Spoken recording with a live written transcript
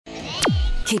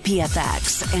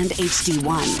KPFX and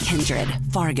HD1, Kindred,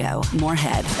 Fargo,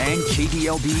 Moorhead. And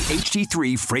KDLB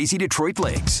HD3, Frazee, Detroit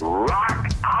Lakes. Rock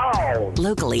on!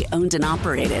 Locally owned and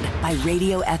operated by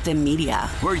Radio FM Media.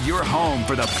 We're your home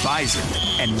for the Bison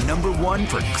and #1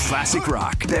 for classic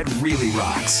rock that really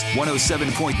rocks.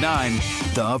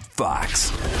 107.9 The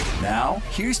Fox. Now,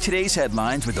 here's today's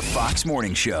headlines with the Fox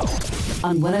Morning Show.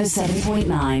 On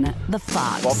 107.9 The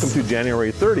Fox. Welcome to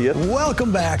January 30th.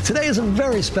 Welcome back. Today is a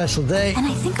very special day. And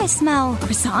I think I smell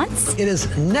croissants. It is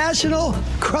National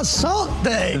Croissant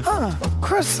Day.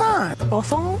 Croissant.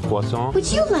 Croissant.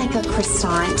 Would you like a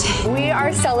croissant? We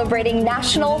are celebrating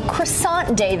National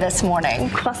Croissant Day this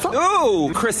morning. Croissant?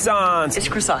 Ooh, croissants. It's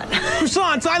croissant.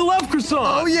 Croissants. I love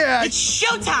croissants. Oh, yeah. It's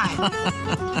showtime.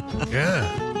 Yeah.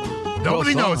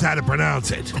 Nobody knows how to pronounce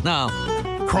it. No.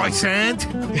 Croissant?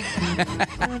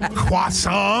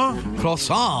 Croissant?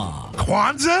 Croissant.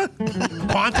 Kwanzaa?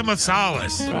 Quantum of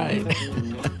Solace. Right.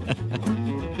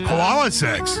 Koala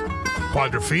sex.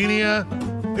 Quadrophenia.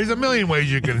 There's a million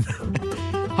ways you can.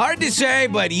 Hard to say,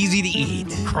 but easy to eat.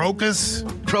 Crocus.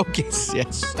 Crocus,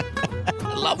 yes.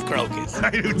 I love crocus. I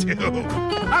do too.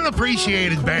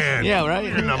 Unappreciated band. Yeah, right?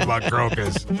 You're nothing but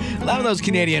crocus. Love those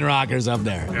Canadian rockers up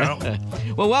there.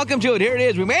 Yep. Well, welcome to it. Here it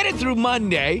is. We made it through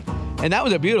Monday, and that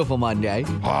was a beautiful Monday.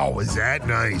 Oh, was that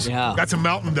nice? Yeah. Got some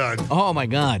melting done. Oh, my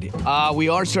God. We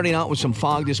are starting out with some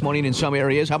fog this morning in some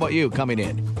areas. How about you coming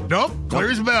in? Nope.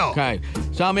 Clear as a bell. Okay.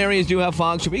 Some areas do have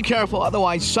fog, so be careful.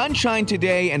 Otherwise, sunshine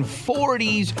today and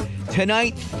 40s.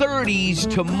 Tonight, 30s.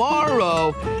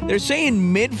 Tomorrow, they're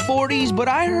saying mid-40s, but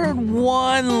I heard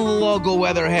one local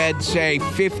weatherhead say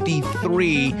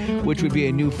 53, which would be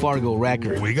a new Fargo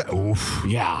record. We got. Oof.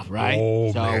 Yeah, right?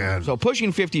 Oh, so, man. So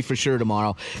pushing 50 for sure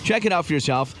tomorrow. Check it out for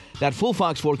yourself. That full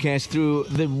Fox forecast through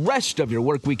the rest of your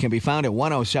work week can be found at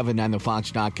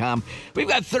 1079thefox.com. We've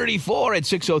got 34 at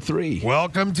 6:03.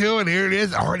 Welcome to it. Here it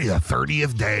is. Already the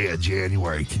 30th day of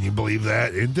January. Can you believe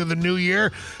that? Into the new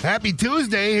year. Happy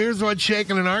Tuesday. Here's what's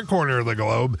shaking in our corner of the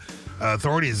globe.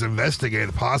 Authorities investigate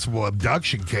a possible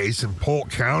abduction case in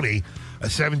Polk County. A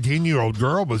 17-year-old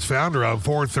girl was found around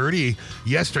 4:30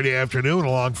 yesterday afternoon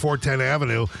along 410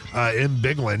 Avenue in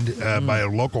Bigland by a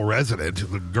local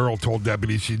resident. The girl told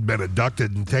deputies she'd been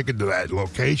abducted and taken to that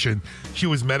location. She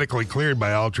was medically cleared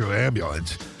by Altru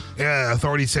Ambulance. Yeah,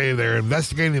 authorities say they're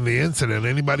investigating the incident.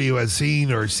 Anybody who has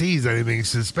seen or sees anything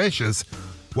suspicious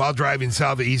while driving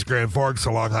south of East Grand Forks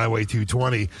along Highway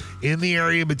 220 in the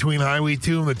area between Highway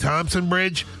 2 and the Thompson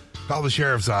Bridge, call the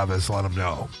sheriff's office, let them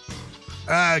know.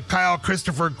 Kyle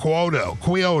Christopher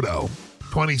Quioto,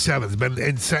 27, has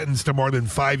been sentenced to more than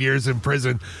 5 years in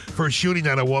prison for shooting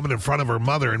at a woman in front of her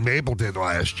mother in Mapleton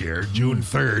last year, June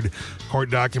 3rd. Court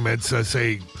documents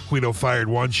say Quioto fired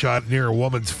one shot near a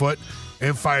woman's foot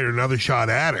and fired another shot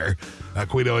at her.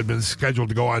 Quioto had been scheduled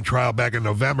to go on trial back in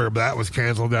November, but that was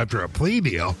canceled after a plea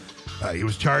deal. He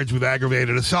was charged with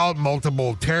aggravated assault,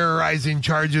 multiple terrorizing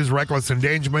charges, reckless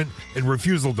endangerment, and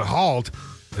refusal to halt.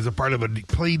 As a part of a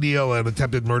plea deal, an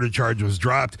attempted murder charge was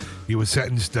dropped. He was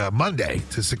sentenced Monday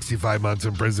to 65 months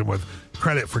in prison with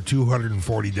credit for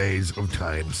 240 days of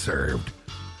time served.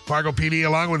 Fargo PD,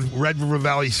 along with Red River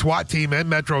Valley SWAT team and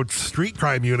Metro street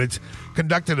crime units,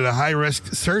 conducted a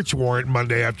high-risk search warrant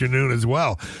Monday afternoon as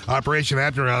well. Operation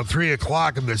happened around 3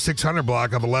 o'clock in the 600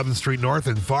 block of 11th Street North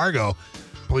in Fargo.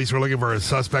 Police were looking for a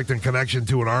suspect in connection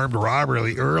to an armed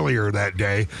robbery earlier that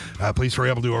day. Police were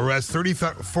able to arrest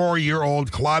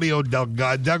 34-year-old Claudio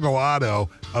Delgado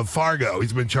of Fargo.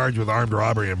 He's been charged with armed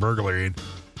robbery and burglary and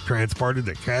transported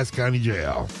to Cass County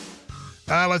Jail.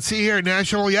 Let's see here.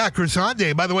 National Croissant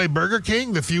Day. By the way, Burger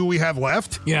King, the few we have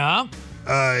left,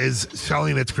 is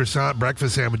selling its croissant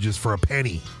breakfast sandwiches for a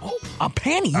penny. Oh, a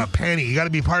penny? A penny. You got to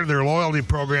be part of their loyalty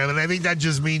program, and I think that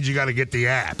just means you got to get the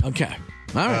app. Okay.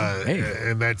 All right.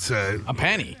 And that's a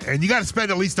penny. And you got to spend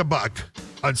at least $1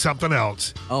 on something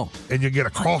else. Oh. And you get a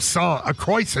croissant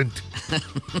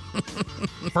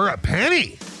for a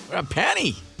penny. For a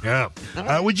penny. Yeah.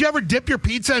 Would you ever dip your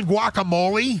pizza in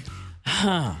guacamole?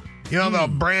 You know, the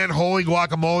brand Holy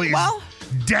Guacamole is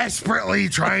desperately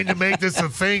trying to make this a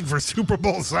thing for Super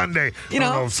Bowl Sunday. I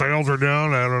don't know if sales are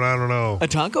down. I don't know. A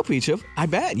taco pizza, I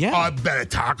bet, yeah. I bet a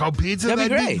taco pizza, that'd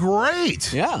be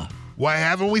great. Yeah. Why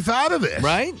haven't we thought of this?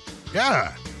 Right?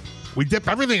 Yeah. We dip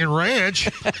everything in ranch,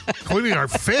 including our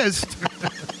fist.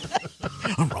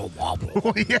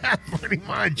 Yeah, pretty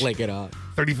much. Lick it up.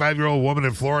 35-year-old woman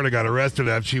in Florida got arrested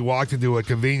after she walked into a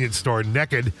convenience store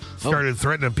naked, started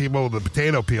threatening people with a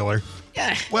potato peeler.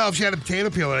 Yeah. Well, if she had a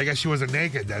potato peeler, I guess she wasn't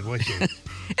naked then, was she?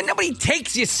 And nobody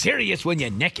takes you serious when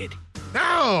you're naked.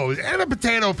 No, and a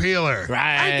potato peeler.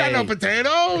 Right. I ain't got no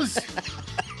potatoes.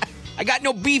 I got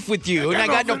no beef with you, and I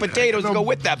got no potatoes to go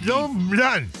with that beef.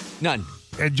 None.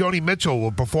 And Joni Mitchell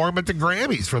will perform at the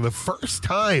Grammys for the first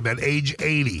time at age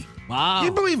 80. Wow. Can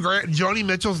you believe Joni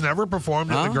Mitchell's never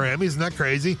performed at the Grammys? Isn't that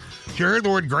crazy? She heard the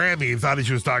word Grammy and thought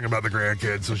she was talking about the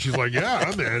grandkids. So she's like, yeah,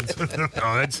 I'm in. No,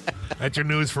 that's your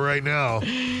news for right now.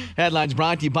 Headlines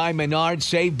brought to you by Menards.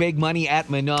 Save big money at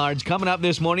Menards. Coming up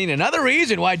this morning, another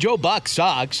reason why Joe Buck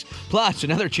sucks. Plus,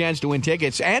 another chance to win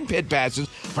tickets and pit passes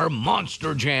for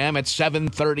Monster Jam at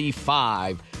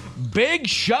 7:35. Big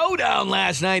showdown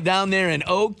last night down there in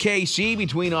OKC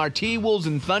between our T-Wolves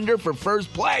and Thunder for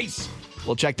first place.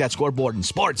 We'll check that scoreboard in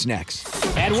sports next.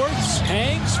 Edwards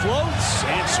hangs, floats,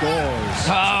 and scores.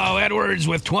 Oh, Edwards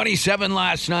with 27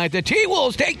 last night. The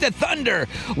T-Wolves take the Thunder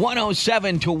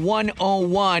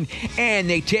 107-101, and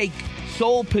they take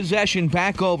sole possession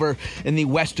back over in the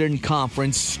Western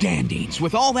Conference standings.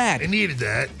 With all that, they needed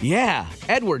that. Yeah,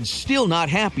 Edwards still not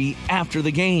happy after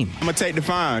the game. I'm going to take the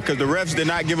fine because the refs did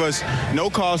not give us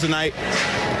no calls tonight.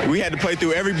 We had to play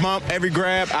through every bump, every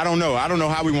grab. I don't know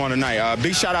how we won tonight.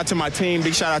 Big shout out to my team.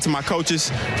 Big shout out to my coaches,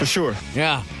 for sure.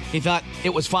 Yeah, he thought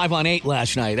it was 5 on 8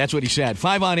 last night. That's what he said.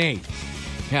 5 on 8.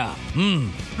 Yeah.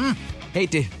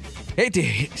 Hate to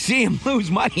see him lose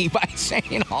money by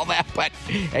saying all that, but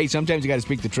hey, sometimes you got to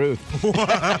speak the truth.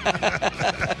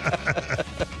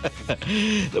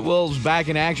 The Wolves back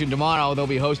in action tomorrow. They'll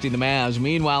be hosting the Mavs.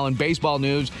 Meanwhile, in baseball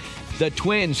news, the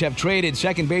Twins have traded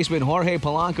second baseman Jorge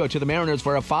Polanco to the Mariners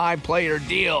for a 5-player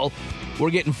deal. We're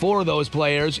getting 4 of those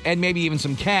players and maybe even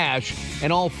some cash,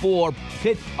 and all 4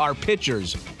 are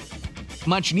pitchers.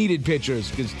 Much-needed pitchers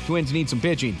because Twins need some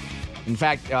pitching. In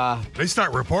fact, they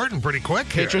start reporting pretty quick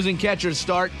here. Pitchers and catchers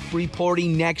start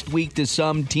reporting next week to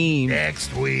some teams.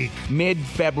 Next week.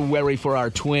 Mid-February for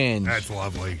our Twins. That's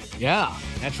lovely. Yeah,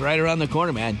 that's right around the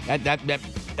corner, man.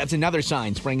 That's another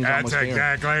sign. Spring is almost here.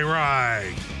 That's exactly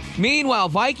right. Meanwhile,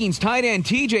 Vikings tight end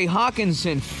T.J.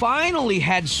 Hawkinson finally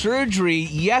had surgery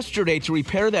yesterday to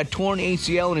repair that torn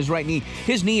ACL in his right knee.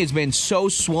 His knee has been so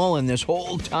swollen this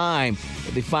whole time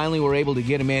that they finally were able to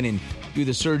get him in and do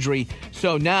the surgery.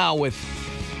 So now with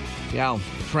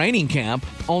training camp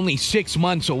only 6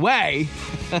 months away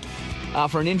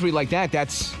for an injury like that,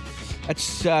 it's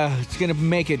going to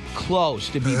make it close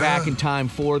to be back in time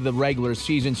for the regular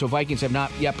season. So Vikings have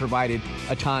not yet provided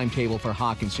a timetable for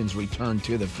Hawkinson's return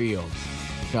to the field.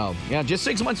 So, yeah, just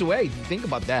 6 months away. Think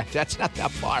about that. That's not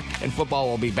that far, and football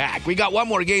will be back. We got one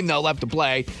more game, though, left to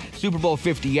play, Super Bowl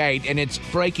 58, and it's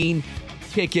breaking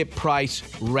ticket price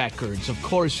records. Of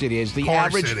course it is. The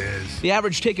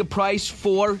average ticket price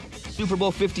for Super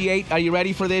Bowl 58. Are you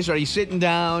ready for this? Are you sitting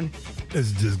down?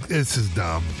 This is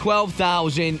dumb.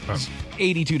 $12,082.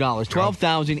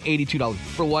 $12,082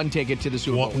 for one ticket to the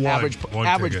Super Bowl. Average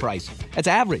price. That's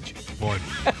average. One.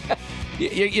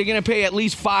 You're going to pay at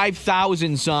least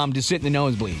 $5,000 some to sit in the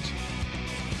nosebleeds.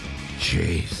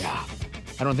 Jeez. Yeah.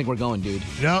 I don't think we're going, dude.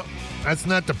 No. That's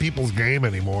not the people's game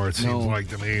anymore, it seems like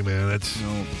to me, man.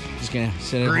 Just going to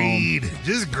sit at home.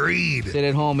 Just greed. Sit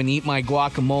at home and eat my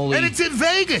guacamole. And it's in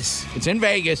Vegas. It's in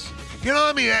Vegas. You know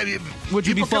what I mean? Which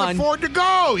would be fun. People can afford to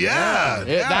go, yeah.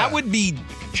 That would be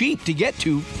cheap to get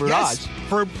to for us.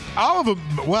 For all of them,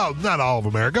 well, not all of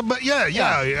America, but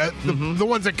the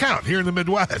ones that count here in the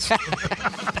Midwest.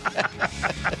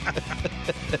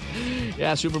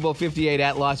 Yeah, Super Bowl 58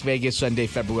 at Las Vegas, Sunday,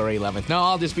 February 11th. No,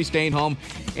 I'll just be staying home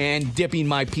and dipping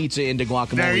my pizza into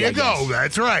guacamole. There you go.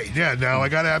 That's right. Yeah, now I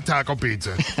got to have taco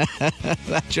pizza.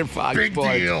 That's your Fox Big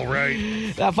Sports. deal,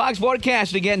 right? The Fox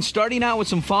forecast, again, starting out with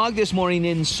some fog this morning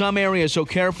in some areas, so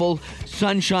careful.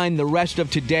 Sunshine the rest of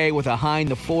today with a high in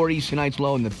the 40s, tonight's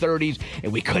low in the 30s,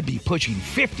 and we could be pushing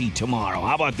 50 tomorrow.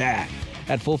 How about that?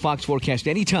 At full Fox forecast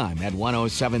anytime at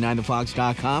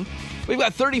 1079thefox.com. We've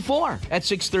got 34 at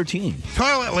 6:13.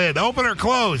 Toilet lid, open or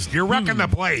closed? You're wrecking the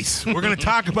place. We're going to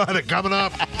talk about it coming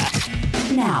up.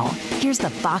 Now, here's the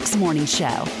Fox Morning Show.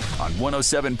 On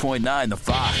 107.9 The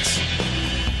Fox.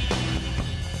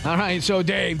 All right, so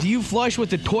Dave, do you flush with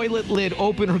the toilet lid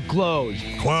open or closed?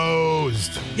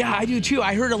 Closed. Yeah, I do too.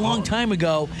 I heard a long time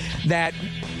ago that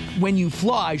when you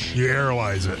flush, you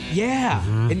airlize it. Yeah,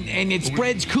 and it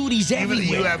spreads cooties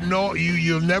everywhere. You have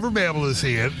you'll never be able to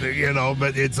see it,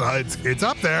 but it's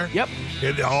up there. Yep.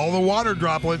 All the water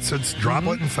droplets, it's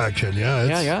droplet infection.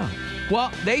 Yeah.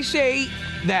 Well, they say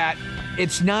that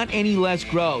it's not any less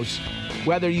gross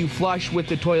whether you flush with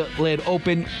the toilet lid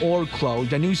open or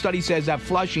closed. A new study says that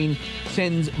flushing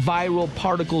sends viral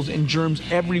particles and germs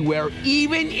everywhere,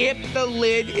 even if the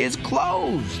lid is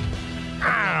closed.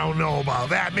 I don't know about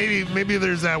that. Maybe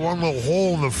there's that one little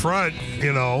hole in the front,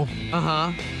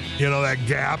 Uh-huh. that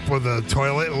gap with the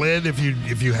toilet lid, if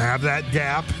you have that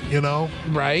gap,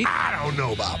 Right. I don't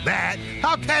know about that.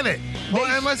 How can it? Well,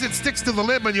 unless it sticks to the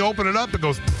lid when you open it up, it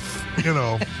goes,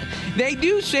 They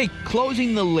do say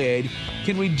closing the lid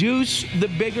can reduce the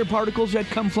bigger particles that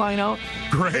come flying out.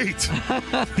 Great.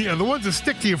 Yeah, the ones that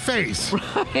stick to your face.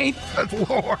 Right.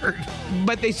 Lord.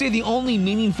 But they say the only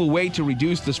meaningful way to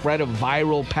reduce the spread of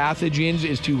viral pathogens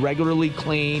is to regularly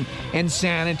clean and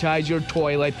sanitize your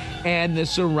toilet and the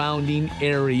surrounding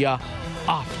area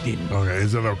often. Okay,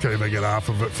 is it okay if I get off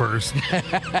of it first,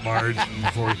 Marge,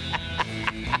 before...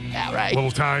 Yeah, right.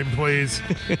 Little time, please.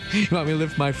 You want me to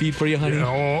lift my feet for you, honey?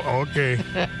 Yeah, oh, okay.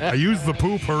 I use the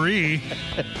poopery.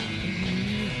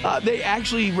 They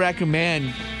actually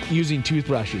recommend using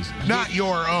toothbrushes. Not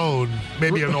your own.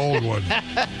 Maybe an old one.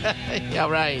 Yeah,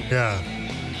 right. Yeah.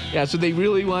 Yeah, so they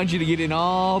really want you to get in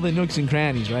all the nooks and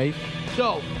crannies, right?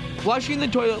 So, flushing the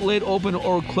toilet lid open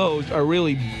or closed are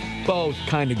really both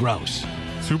kind of gross.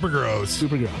 Super gross.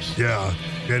 Super gross. Yeah.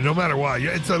 Yeah, no matter what.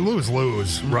 It's a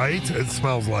lose-lose, right? It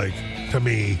smells like, to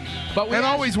me. And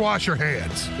always wash your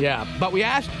hands. Yeah, but we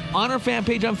asked on our fan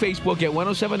page on Facebook at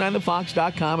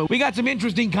 1079thefox.com, and we got some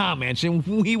interesting comments, and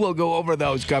we will go over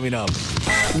those coming up.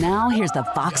 Now here's the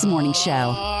Fox Morning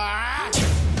Show.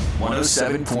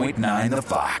 107.9 The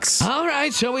Fox. All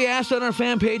right, so we asked on our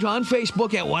fan page on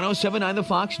Facebook at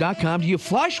 1079thefox.com, do you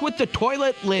flush with the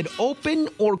toilet lid open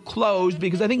or closed?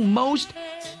 Because I think most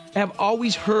have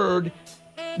always heard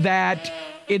that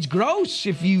it's gross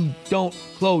if you don't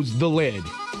close the lid.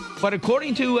 But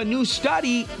according to a new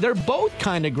study, they're both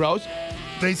kind of gross.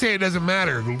 They say it doesn't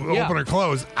matter, open or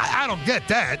close. I don't get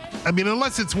that. I mean,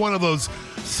 unless it's one of those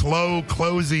slow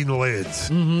closing lids.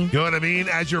 Mm-hmm. You know what I mean?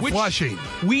 As you're flushing.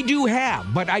 We do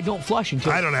have, but I don't flush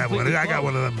until I don't have one. I got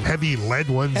one of them heavy lead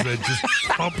ones that just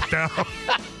pump down.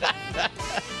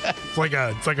 It's like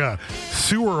a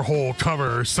sewer hole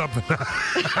cover or something.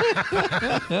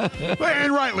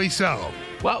 And rightly so.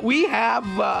 Well, we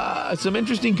have some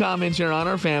interesting comments here on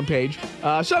our fan page.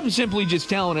 Some simply just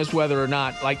telling us whether or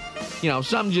not,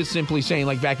 some just simply saying,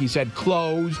 like Becky said,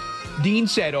 closed. Dean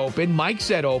said open. Mike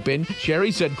said open.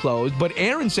 Sherry said closed. But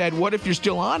Aaron said, what if you're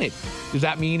still on it? Does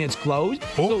that mean it's closed?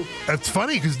 Oh, that's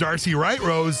funny because Darcy Wright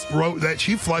wrote that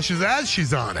she flushes as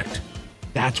she's on it.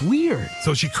 That's weird.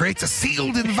 So she creates a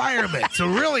sealed environment. So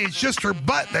really, it's just her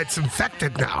butt that's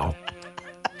infected now.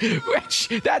 Which,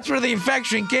 that's where the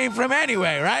infection came from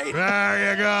anyway, right?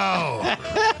 There you go.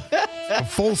 A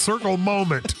full circle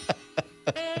moment.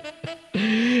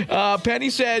 Penny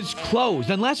says closed,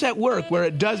 unless at work where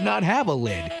it does not have a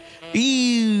lid.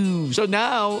 Ew. So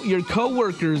now your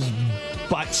coworker's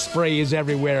butt spray is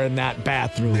everywhere in that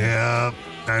bathroom. Yeah.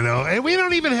 I know. And we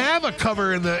don't even have a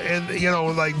cover in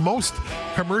like most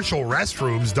commercial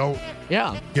restrooms don't.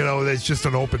 Yeah. It's just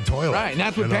an open toilet. Right. And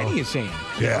that's what Penny is saying.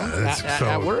 Yeah.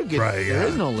 At work, there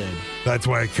is no lid. That's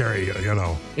why I carry,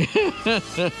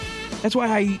 That's why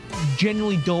I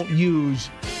generally don't use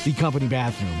the company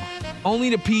bathroom.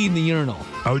 Only to pee in the urinal.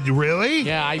 Oh, you really?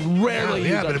 Yeah, I rarely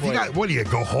use that. But if you got, what do you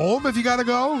go home if you got to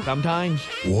go? Sometimes.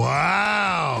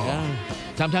 Wow. Yeah.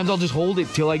 Sometimes I'll just hold it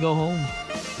till I go home.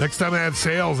 Next time I have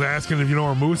sales asking if you know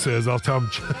where Moose is, I'll tell him.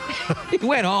 He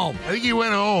went home. I think he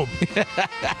went home.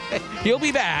 He'll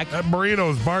be back. That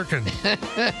burrito's barking.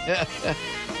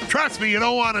 Trust me, you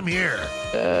don't want him here.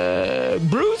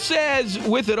 Bruce says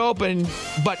with it open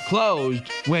but closed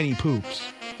when he poops.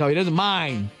 So he doesn't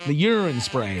mind the urine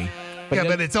spray.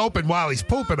 But it's open while he's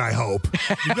pooping, I hope.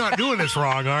 You're not doing this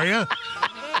wrong, are you?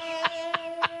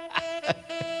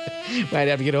 Might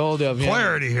have to get a hold of him.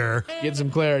 Clarity here. Get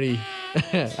some clarity.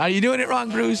 Are you doing it wrong,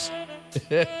 Bruce?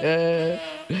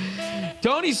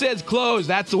 Tony says close.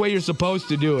 That's the way you're supposed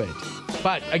to do it.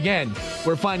 But again,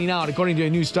 we're finding out, according to a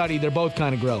new study, they're both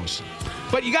kind of gross.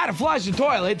 But you got to flush the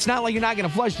toilet. It's not like you're not going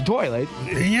to flush the toilet.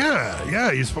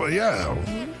 Yeah.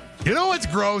 You know what's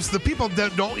gross? The people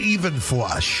that don't even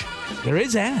flush. There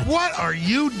is that. What are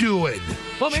you doing?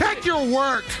 Well, check your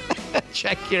work.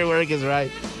 Check your work is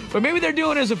right. But maybe they're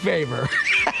doing us a favor.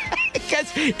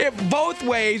 Because if both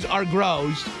ways are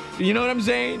gross, you know what I'm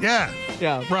saying? Yeah.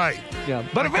 Right. Yeah.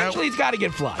 But eventually it's got to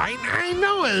get flushed. I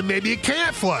know it. Maybe it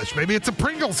can't flush. Maybe it's a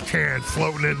Pringles can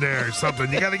floating in there or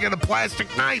something. You got to get a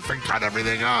plastic knife and cut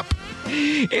everything up.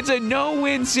 It's a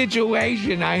no-win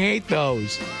situation. I hate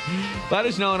those. Let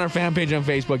us know on our fan page on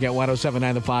Facebook at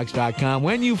 1079thefox.com.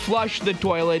 When you flush the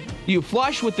toilet, do you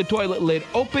flush with the toilet lid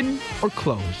open or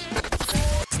closed?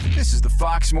 This is the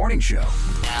Fox Morning Show.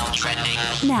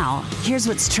 Now, here's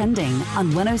what's trending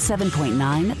on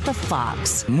 107.9 The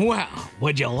Fox. Wow.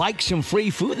 Would you like some free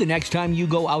food the next time you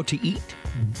go out to eat?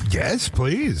 Yes,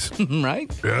 please.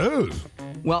 Right? Yes.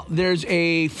 Well, there's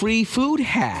a free food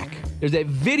hack. There's a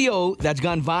video that's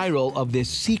gone viral of this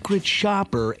secret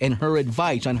shopper and her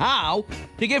advice on how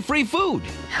to get free food.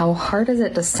 How hard is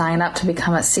it to sign up to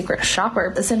become a secret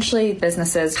shopper? Essentially,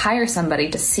 businesses hire somebody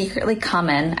to secretly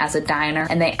come in as a diner,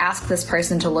 and they ask this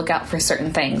person to look out for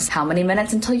certain things. How many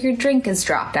minutes until your drink is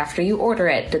dropped after you order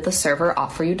it? Did the server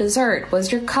offer you dessert?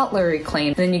 Was your cutlery clean?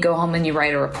 And then you go home and you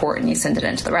write a report and you send it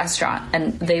into the restaurant,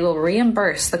 and they will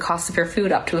reimburse the cost of your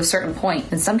food up to a certain point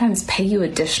and sometimes pay you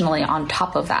additionally on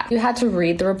top of that. You had to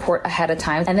read the report ahead of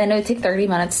time, and then it would take 30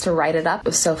 minutes to write it up. It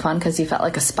was so fun because you felt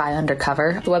like a spy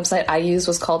undercover. The website I used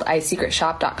was called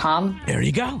iSecretShop.com. There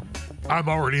you go. I'm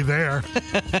already there.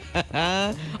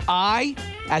 I,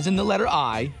 as in the letter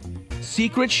I,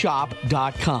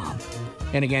 secretshop.com.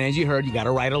 And again, as you heard, you got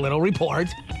to write a little report.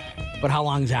 But how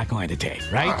long is that going to take,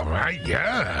 right? All right,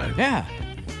 yeah. Yeah.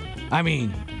 I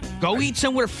mean, go eat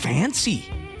somewhere fancy.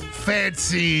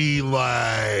 Fancy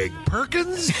like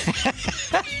Perkins?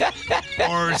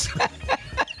 Or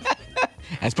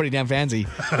that's pretty damn fancy.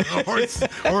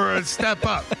 or a Step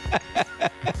Up.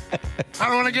 I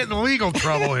don't want to get in legal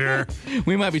trouble here.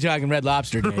 We might be talking Red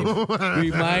Lobster, Dave.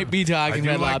 We might be talking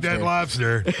Red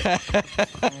Lobster.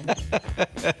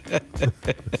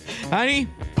 Honey,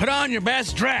 put on your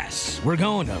best dress. We're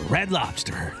going to Red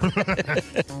Lobster.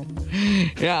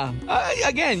 Yeah.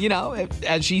 Again, you know,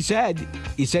 as she said,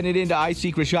 you send it into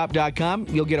iSecretShop.com.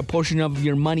 You'll get a portion of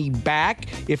your money back,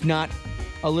 if not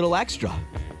a little extra.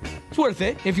 It's worth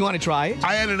it if you want to try it.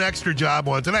 I had an extra job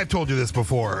once, and I've told you this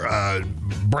before.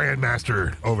 Brand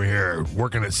master over here,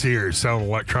 working at Sears, selling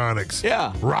electronics.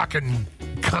 Yeah. Rocking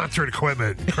concert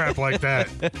equipment, crap like that.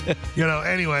 You know,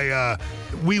 anyway,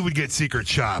 we would get secret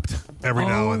shopped every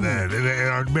now and then. And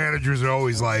our managers are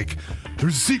always like,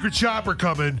 there's a secret shopper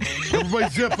coming. Everybody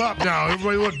zip up now.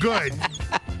 Everybody look good.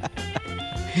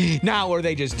 Now, were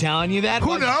they just telling you that?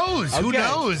 Who knows? Okay. Who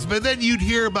knows? But then you'd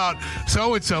hear about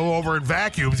so-and-so over in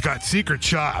Vacuums got secret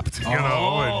shopped, you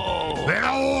know. And the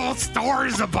whole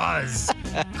store's abuzz.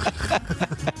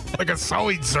 Like a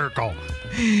sewing circle.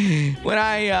 When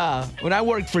I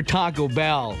worked for Taco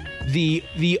Bell,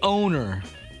 the owner,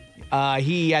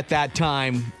 he at that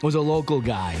time was a local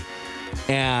guy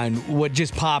and would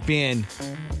just pop in.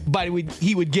 But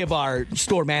he would give our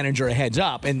store manager a heads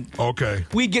up, and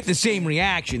we'd get the same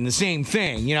reaction, the same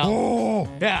thing, you know. Oh.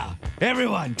 Yeah,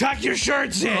 everyone, tuck your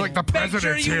shirts in. Like the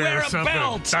president's here. Make sure you wear a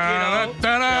belt.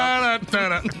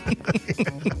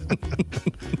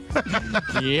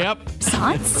 Yep.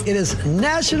 Croissants? It is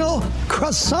National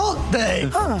Croissant Day.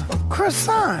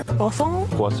 Croissant.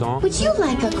 Croissant. Would you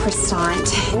like a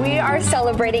croissant? We are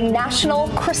celebrating National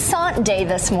Croissant Day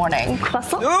this morning.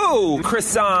 Croissant? Ooh,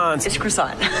 croissants. It's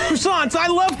croissant. Croissants. I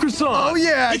love croissants. Oh,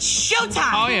 yeah. It's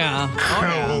showtime. Oh, yeah.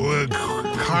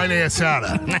 Carne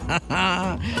asada.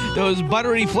 Those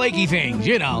buttery, flaky things,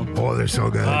 you know. Oh, they're so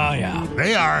good. Oh, yeah.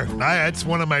 They are. That's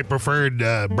one of my preferred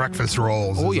breakfast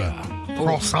rolls. Oh, yeah.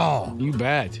 Croissant. You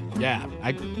bet. Yeah.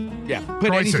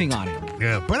 Put Croissant. anything on it.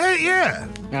 Yeah. Put it, yeah.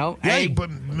 No, Yeah, hey. you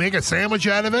make a sandwich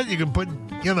out of it. You can put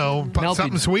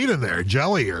something sweet in there.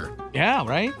 Jelly or... Yeah,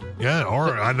 right? Yeah,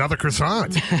 or another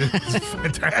croissant. It's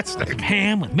fantastic.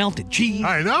 Ham with melted cheese.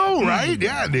 I know, right?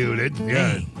 Yeah, dude.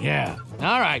 Yeah.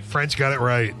 All right. French got it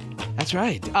right. That's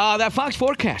right. That Fox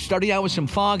forecast starting out with some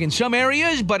fog in some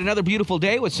areas, but another beautiful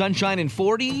day with sunshine in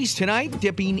 40s tonight,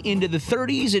 dipping into the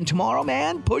 30s, and tomorrow,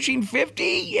 man, pushing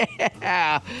 50.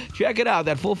 Yeah. Check it out.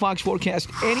 That full Fox forecast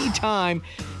anytime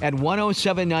at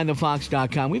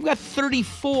 1079thefox.com. We've got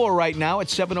 34 right now at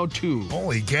 7:02.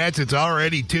 Holy cats, it's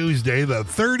already Tuesday, the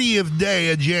 30th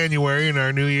day of January in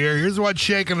our new year. Here's what's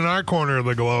shaking in our corner of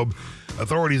the globe.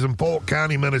 Authorities in Polk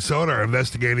County, Minnesota are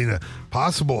investigating a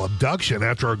possible abduction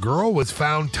after a girl was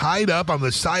found tied up on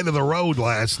the side of the road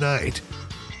last night.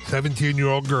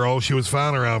 17-year-old girl, she was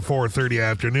found around 4:30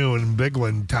 afternoon in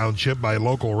Bigland Township by a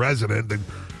local resident. The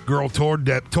girl told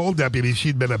deputies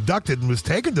she'd been abducted and was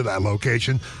taken to that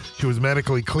location. She was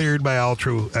medically cleared by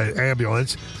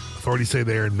ambulance. Authorities say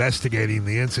they are investigating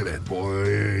the incident.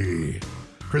 Boy.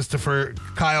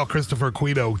 Kyle Christopher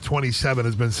Quito, 27,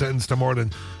 has been sentenced to more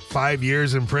than 5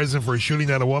 years in prison for shooting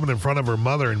at a woman in front of her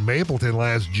mother in Mapleton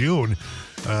last June.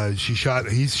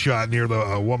 He's shot near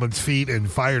the woman's feet and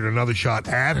fired another shot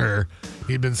at her.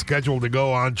 He'd been scheduled to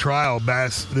go on trial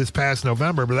this past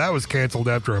November, but that was canceled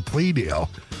after a plea deal.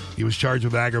 He was charged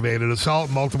with aggravated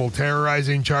assault, multiple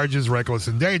terrorizing charges, reckless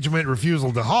endangerment,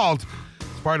 refusal to halt.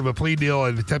 As part of a plea deal,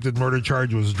 an attempted murder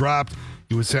charge was dropped.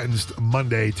 He was sentenced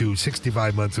Monday to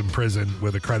 65 months in prison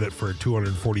with a credit for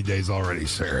 240 days already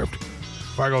served.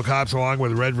 Fargo cops, along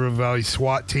with Red River Valley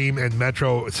SWAT team and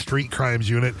Metro Street Crimes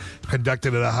Unit,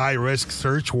 conducted a high-risk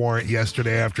search warrant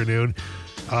yesterday afternoon.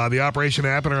 The operation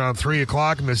happened around 3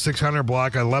 o'clock in the 600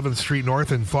 block at 11th Street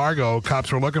North in Fargo.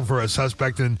 Cops were looking for a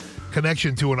suspect in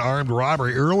connection to an armed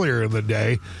robbery earlier in the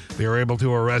day. They were able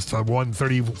to arrest a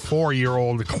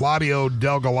 134-year-old Claudio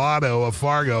Delgado of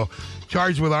Fargo,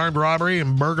 charged with armed robbery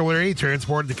and burglary,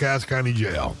 transported to Cass County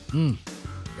Jail.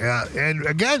 Yeah, and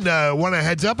again, want to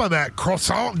heads up on that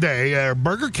Croissant Day,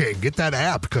 Burger King. Get that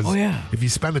app, because if you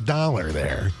spend $1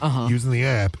 there using the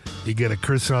app, you get a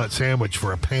croissant sandwich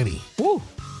for a penny. Woo.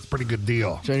 It's a pretty good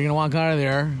deal. So you're going to walk out of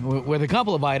there with a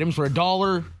couple of items for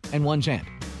 $1.01.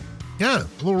 Yeah, a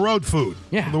little road food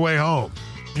on the way home.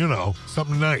 You know,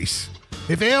 something nice.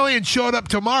 If aliens showed up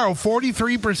tomorrow,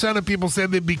 43% of people said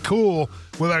they'd be cool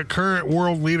with our current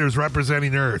world leaders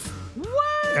representing Earth.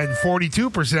 And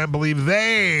 42% believe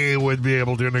they would be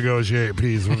able to negotiate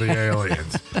peace with the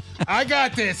aliens. I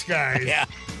got this, guys. Yeah.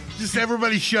 Just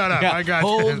everybody shut up. Yeah. I got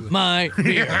Hold this. my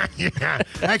beer. Yeah.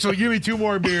 Actually, give me 2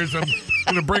 more beers. I'm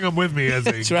going to bring them with me as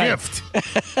a gift.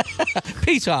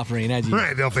 Peace offering. As you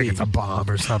right. They'll think it's a bomb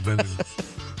or something and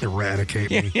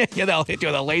eradicate me. Yeah, they'll hit you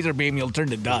with a laser beam. You'll turn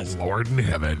to dust. Lord in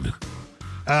heaven.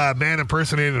 A man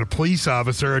impersonating a police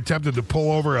officer attempted to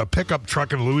pull over a pickup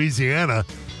truck in Louisiana,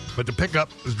 but the pickup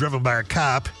was driven by a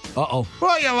cop. Uh-oh.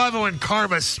 Well, you love it when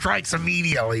karma strikes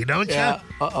immediately, don't you? Yeah.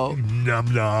 Uh-oh.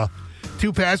 Num-nah.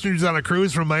 2 passengers on a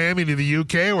cruise from Miami to the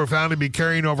UK were found to be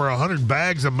carrying over 100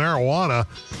 bags of marijuana.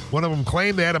 One of them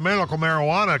claimed they had a medical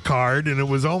marijuana card, and it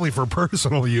was only for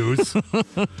personal use.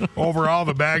 Overall,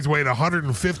 the bags weighed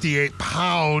 158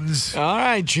 pounds. All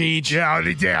right, Cheech.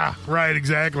 Yeah, right,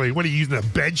 exactly. What, are you using a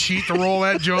bed sheet to roll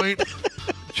that joint?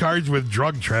 Charged with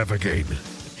drug trafficking.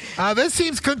 This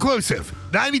seems conclusive.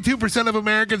 92% of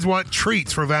Americans want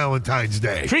treats for Valentine's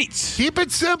Day. Treats. Keep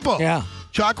it simple. Yeah.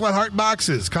 Chocolate heart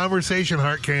boxes, conversation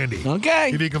heart candy.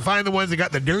 Okay. If you can find the ones that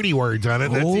got the dirty words on it,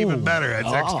 that's even better.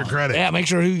 That's extra credit. Yeah, make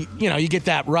sure you get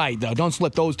that right, though. Don't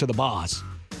slip those to the boss.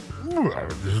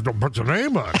 Just don't put your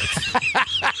name on it.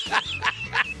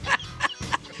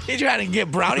 You trying to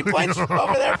get brownie points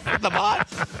over there for the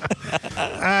boss?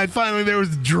 And finally, there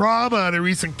was drama at a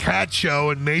recent cat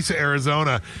show in Mesa,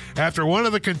 Arizona, after one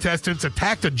of the contestants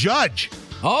attacked a judge.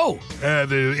 Oh.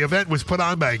 The event was put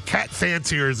on by Cat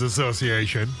Fanciers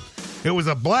Association. It was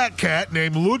a black cat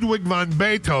named Ludwig van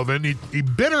Beethoven. He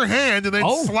bit her hand and then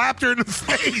slapped her in the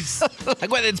face. Like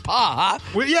with its paw, huh?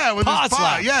 Well, yeah, with paw his paw.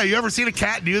 Slap. Yeah, you ever seen a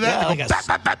cat do that?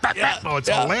 Oh, it's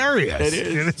hilarious. It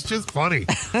is. And it's just funny.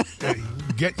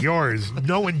 Get yours.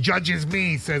 No one judges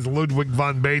me, says Ludwig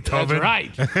van Beethoven. That's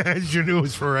right. That's your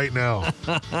news for right now.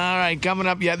 All right, coming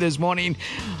up yet this morning.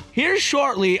 Here's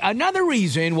shortly another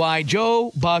reason why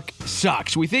Joe Buck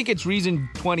sucks. We think it's reason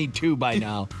 22 by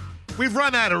now. We've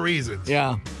run out of reasons.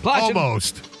 Yeah.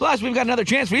 Almost. Plus, we've got another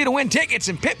chance for you to win tickets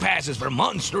and pit passes for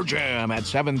Monster Jam at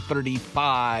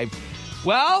 7:35.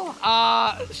 Well,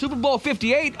 Super Bowl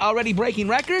 58 already breaking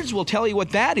records. We'll tell you what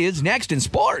that is next in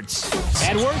sports.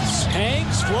 Edwards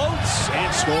hangs, floats,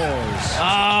 and scores.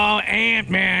 Oh,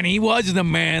 Ant-Man. He was the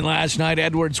man last night.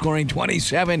 Edwards scoring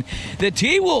 27. The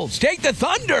T-Wolves take the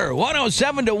Thunder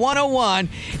 107-101,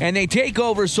 and they take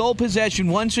over sole possession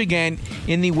once again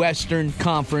in the Western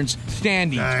Conference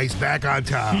standings. Nice, back on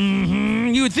top.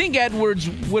 You would think Edwards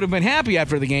would have been happy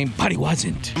after the game, but he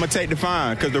wasn't. I'm going to take the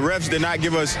fine because the refs did not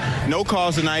give us no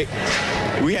calls tonight.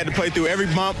 We had to play through every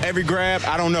bump, every grab.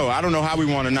 I don't know how we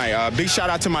won tonight. Big shout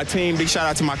out to my team. Big shout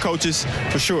out to my coaches,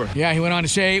 for sure. Yeah, he went on to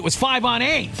say it was 5 on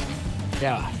 8.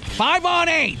 Yeah, 5 on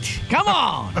 8. Come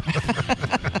on.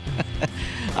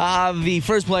 The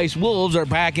first place Wolves are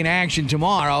back in action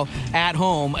tomorrow at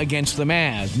home against the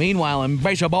Mavs. Meanwhile, in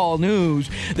baseball news,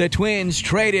 the Twins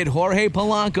traded Jorge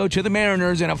Polanco to the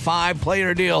Mariners in a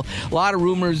 5-player deal. A lot of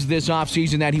rumors this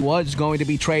offseason that he was going to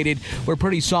be traded. We're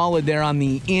pretty solid there on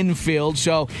the infield,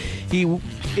 so he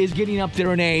is getting up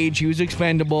there in age. He was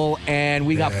expendable, and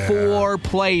we got 4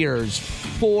 players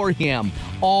for him,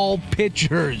 all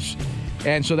pitchers.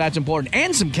 And so that's important.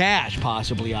 And some cash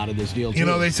possibly out of this deal, too. You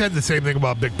know, they said the same thing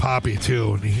about Big Papi,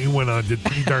 too. And he went on, did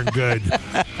pretty darn good.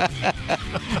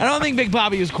 I don't think Big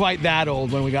Papi was quite that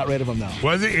old when we got rid of him, though.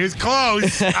 Was it? He was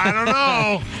close. I don't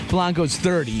know. Blanco's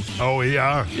 30. Oh,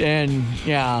 yeah. And,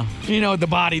 yeah, you know what the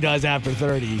body does after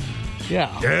 30.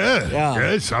 Yeah.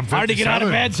 Yes, I'm 57. Hard to get out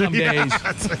of bed some days.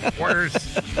 It's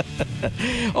worse.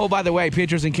 Oh, by the way,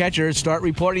 pitchers and catchers start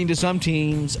reporting to some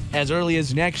teams as early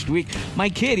as next week. My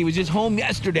kid, he was just home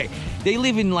yesterday. They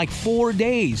leave in like 4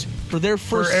 days for their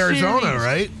first Arizona, series.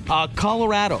 right?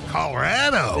 Colorado.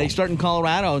 Colorado. They start in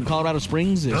Colorado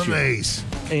Springs this year. Nice.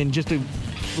 In just a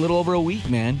a little over a week,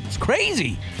 man. It's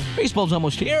crazy. Baseball's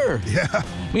almost here. Yeah.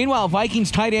 Meanwhile, Vikings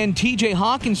tight end T.J.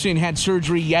 Hawkinson had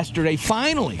surgery yesterday,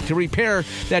 finally, to repair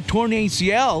that torn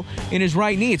ACL in his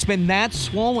right knee. It's been that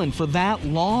swollen for that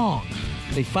long.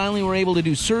 They finally were able to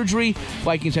do surgery.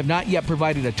 Vikings have not yet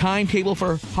provided a timetable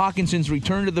for Hawkinson's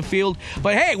return to the field.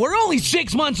 But hey, we're only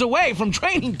 6 months away from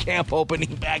training camp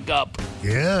opening back up.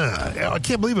 Yeah. I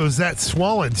can't believe it was that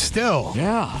swollen still.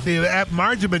 Yeah. See,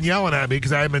 Marge had been yelling at me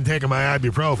because I had been taking my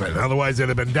ibuprofen. Otherwise, it'd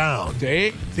have been down.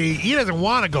 See, he doesn't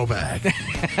want to go back.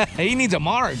 He needs a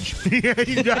Marge. Yeah,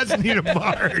 he does need a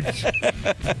Marge.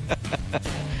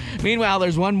 Meanwhile,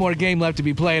 there's one more game left to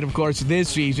be played, of course, this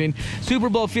season. Super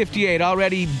Bowl 58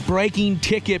 already breaking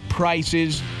ticket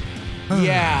prices.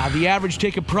 Yeah, the average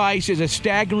ticket price is a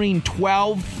staggering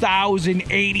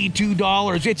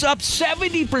 $12,082. It's up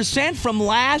 70% from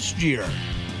last year.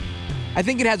 I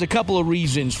think it has a couple of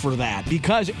reasons for that.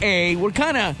 Because, A, we're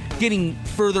kind of getting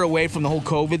further away from the whole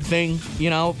COVID thing. You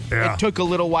know, It took a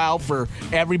little while for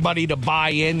everybody to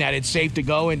buy in that it's safe to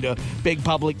go into big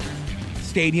public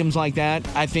stadiums like that.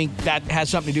 I think that has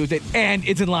something to do with it. And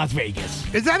it's in Las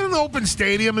Vegas. Is that an open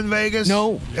stadium in Vegas?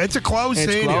 No. It's a closed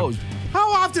stadium. Closed.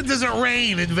 How often does it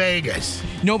rain in Vegas?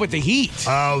 No, but the heat.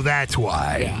 Oh, that's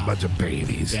why. Yeah. Bunch of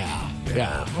babies. Yeah.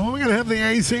 Well, we're going to have the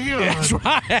AC on. That's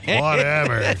right.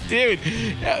 Whatever. Dude,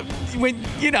 when,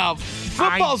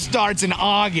 football starts in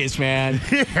August, man.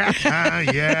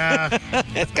 Yeah.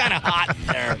 It's kind of hot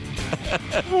there.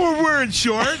 We're wearing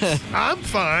shorts. I'm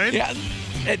fine. Yeah.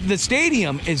 The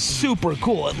stadium is super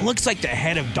cool. It looks like the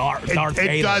head of Darth Vader.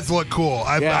 It does look cool.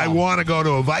 I want to go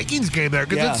to a Vikings game there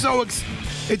because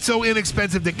it's so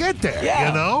inexpensive to get there. Yeah.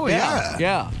 You know?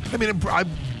 Yeah. I mean, I'm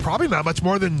probably not much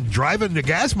more than driving the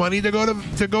gas money to go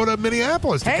to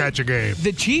Minneapolis to catch a game.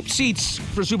 The cheap seats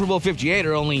for Super Bowl 58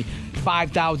 are only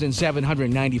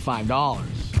 $5,795.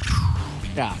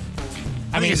 Yeah.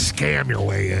 I mean, you scam your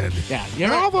way in. Yeah.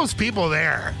 There are all those people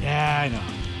there. Yeah, I know.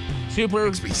 Super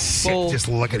Makes me sick Bowl just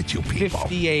looking at you people.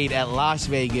 58 at Las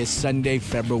Vegas, Sunday,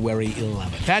 February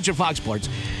 11th. That's your Fox Sports.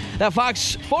 That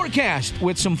Fox forecast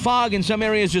with some fog in some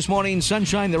areas this morning,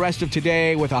 sunshine the rest of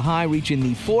today with a high reaching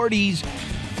the 40s,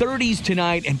 30s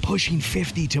tonight, and pushing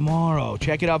 50 tomorrow.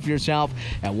 Check it out for yourself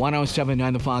at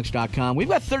 1079thefox.com. We've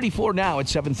got 34 now at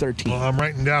 7:13. Well, I'm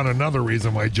writing down another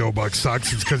reason why Joe Buck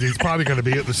sucks. It's because he's probably going to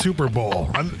be at the Super Bowl.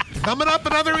 Coming up,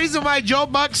 another reason why Joe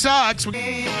Buck sucks.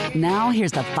 Now,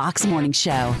 here's the Fox Morning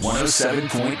Show.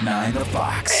 107.9 The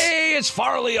Fox. Hey, it's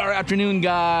Farley, our afternoon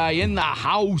guy, in the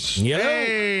house. Yep.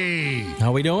 Hey.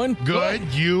 How we doing? Good.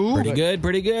 You? Pretty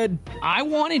good. I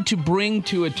wanted to bring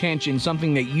to attention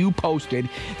something that you posted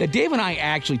that Dave and I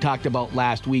actually talked about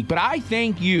last week, but I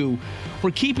thank you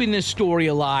for keeping this story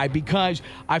alive because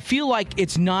I feel like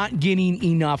it's not getting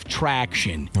enough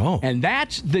traction. Oh. And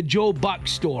that's the Joe Buck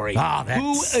story.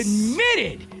 Who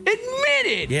admitted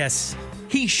Yes.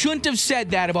 he shouldn't have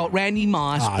said that about Randy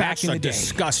Moss back in the day. That's a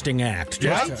disgusting act.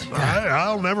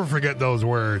 I'll never forget those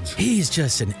words. He's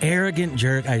just an arrogant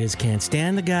jerk. I just can't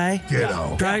stand the guy.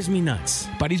 Drives me nuts.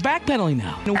 But he's backpedaling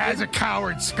now. As a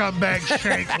coward, scumbag,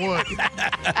 Shank would.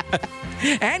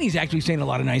 And he's actually saying a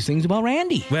lot of nice things about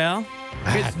Randy. Well,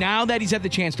 because now that he's had the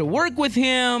chance to work with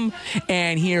him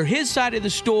and hear his side of the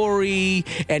story,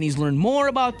 and he's learned more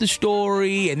about the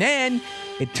story, and then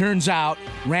it turns out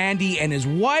Randy and his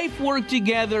wife work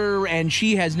together, and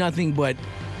she has nothing but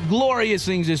glorious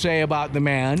things to say about the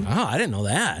man. Oh, I didn't know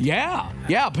that. Yeah,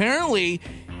 apparently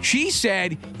she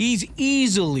said he's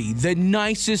easily the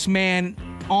nicest man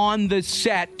on the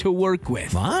set to work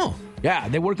with. Wow. Yeah,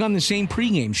 they work on the same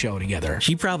pregame show together.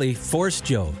 She probably forced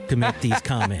Joe to make these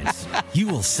comments. You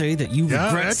will say that you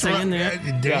regret saying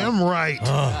that. Damn right.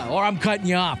 Or I'm cutting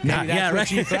you off. Maybe that's what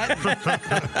she said.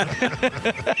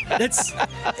 That's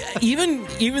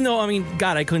even though, I mean,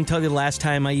 God, I couldn't tell you the last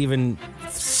time I even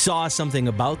saw something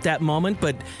about that moment,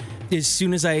 but as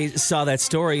soon as I saw that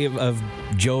story of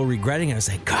Joe regretting it, I was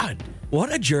like, God,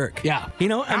 what a jerk. Yeah. You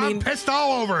know, I'm pissed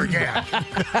all over again.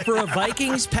 For a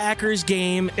Vikings-Packers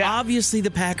game, obviously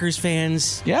the Packers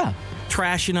fans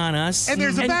trashing on us. And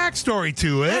there's a backstory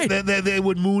to it. Right. They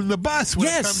would moon the bus when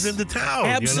it comes into town.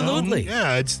 Absolutely. You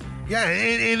know?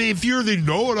 And if you're the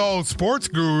know-it-all sports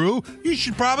guru, you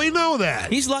should probably know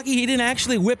that. He's lucky he didn't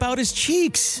actually whip out his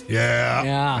cheeks.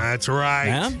 Yeah. That's right.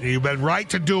 Yeah? You've been right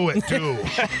to do it, too.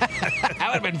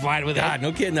 That would have been fine with God,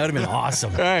 no kidding. That would have been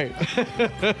awesome. Right.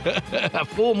 A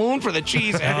full moon for the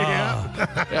cheese. So,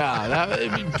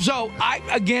 I,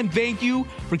 again, thank you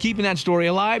for keeping that story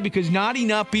alive because not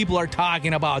enough people are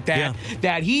talking about that. Yeah.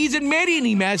 That he's admitting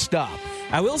he messed up.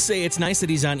 I will say it's nice that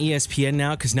he's on ESPN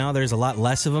now because now there's a lot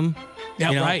less of him.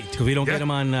 Yeah, right. Because we don't get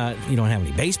him on, you don't have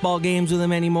any baseball games with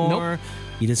him anymore. Nope.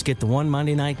 You just get the one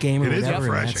Monday night game or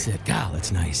whatever, and that's it. God,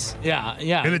 that's nice. Yeah.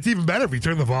 And it's even better if you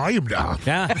turn the volume down.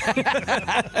 Yeah.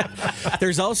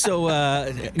 There's also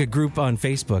a group on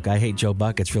Facebook, I Hate Joe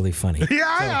Buck. It's really funny.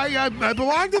 Yeah, I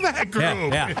belong to that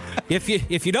group. Yeah.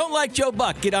 If you don't like Joe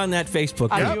Buck, get on that Facebook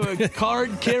group. Are you a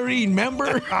card-carrying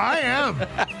member? I am.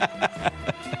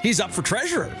 He's up for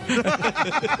treasurer.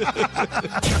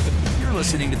 You're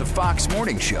listening to the Fox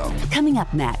Morning Show. Coming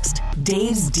up next,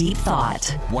 Dave's Deep Thought.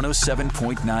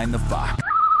 107.9 The Fox.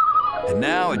 And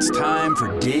now it's time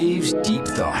for Dave's Deep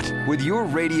Thought with your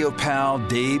radio pal,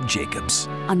 Dave Jacobs.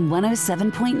 On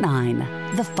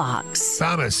 107.9 The Fox.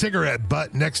 Found a cigarette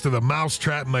butt next to the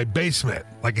mousetrap in my basement.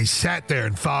 Like he sat there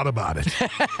and thought about it.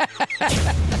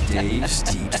 Dave's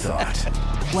Deep Thought.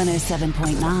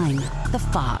 107.9 The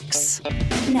Fox.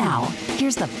 Now,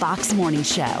 here's the Fox Morning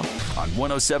Show. On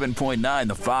 107.9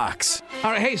 The Fox.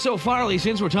 All right, hey, so Farley,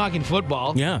 since we're talking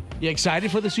football, yeah, you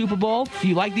excited for the Super Bowl? Do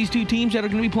you like these two teams that are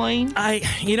going to be playing?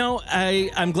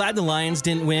 I'm glad the Lions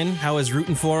didn't win. I was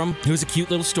rooting for them. It was a cute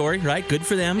little story, right? Good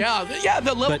for them. Yeah,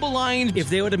 the lovable Lions. If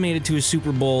they would have made it to a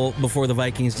Super Bowl before the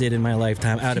Vikings did in my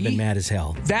lifetime, I would have been mad as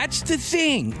hell. That's the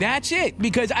thing. That's it.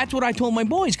 Because that's what I told my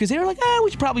boys. Because they were like,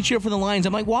 we should probably cheer for the Lions.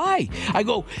 I'm like, why? I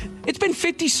go, it's been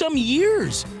 50-some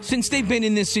years since they've been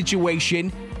in this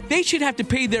situation. They should have to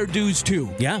pay their dues, too.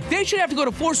 Yeah. They should have to go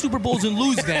to 4 Super Bowls and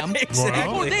lose them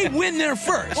before they win their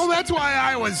first. Well, that's why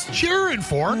I was cheering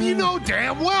for them. You know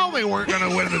damn well they weren't going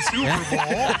to win the Super Bowl.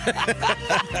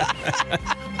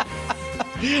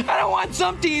 I don't want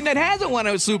some team that hasn't won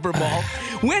a Super Bowl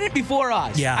win it before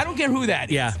us. Yeah. I don't care who that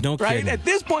is. Yeah, no kidding. Right? At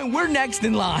this point, we're next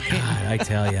in line. God, I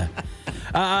tell you.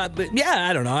 But, yeah,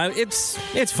 I don't know.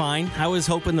 It's fine. I was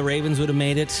hoping the Ravens would have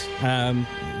made it.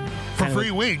 For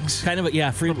free wings. Kind of,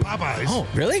 free Popeyes. Oh,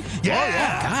 really?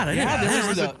 Yeah. Oh, God, I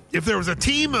didn't know. If there was a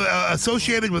team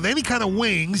associated with any kind of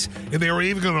wings, and they were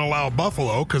even going to allow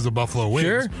Buffalo because of Buffalo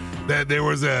wings, that there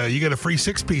was you get a free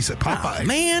 6-piece at Popeyes. Oh,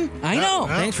 man, I know.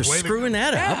 Thanks for screwing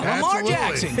that up. Yeah, Lamar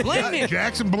Jackson, blame him.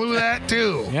 Jackson blew that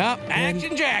too. Yep,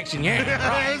 Action Jackson. Yeah,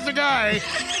 there's the guy.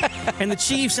 And the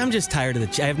Chiefs, I'm just tired of the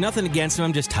Chiefs. I have nothing against them.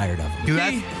 I'm just tired of them.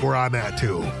 That's where I'm at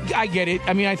too. I get it.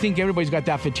 I mean, I think everybody's got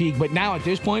that fatigue, but now at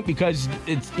this point, because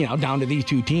it's down to these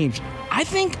two teams, I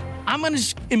think I'm going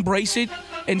to embrace it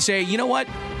and say, you know what?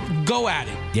 Go at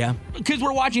it. Yeah. Because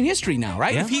we're watching history now,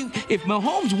 right? Yeah. If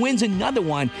Mahomes wins another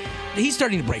one, he's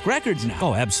starting to break records now.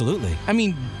 Oh, absolutely. I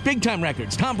mean, big-time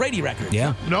records, Tom Brady records.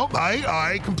 Yeah. Nope,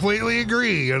 I completely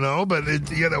agree, but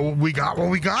we got what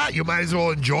we got. You might as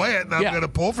well enjoy it, and I'm going to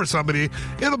pull for somebody.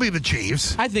 It'll be the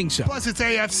Chiefs. I think so. Plus, it's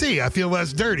AFC. I feel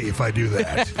less dirty if I do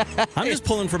that. I'm just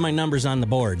pulling for my numbers on the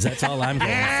boards. That's all I'm going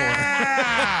for.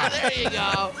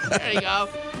 There you go.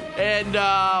 And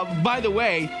by the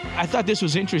way, I thought this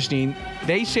was interesting.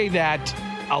 They say that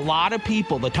a lot of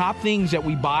people, the top things that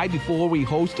we buy before we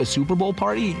host a Super Bowl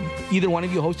party, either one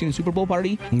of you hosting a Super Bowl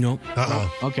party? No.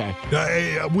 Okay.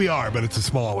 We are, but it's a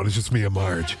small one. It's just me and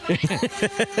Marge.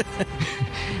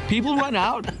 People run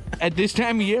out at this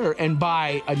time of year and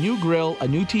buy a new grill, a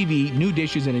new TV, new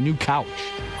dishes, and a new couch.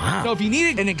 Wow. So if you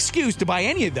needed an excuse to buy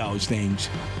any of those things,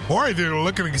 or if you're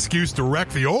looking for an excuse to wreck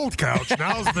the old couch,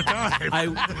 now's the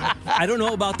time. I don't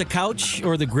know about the couch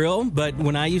or the grill, but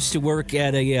when I used to work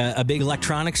at a big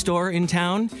electronics store in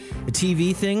town, the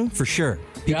TV thing, for sure.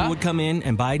 People would come in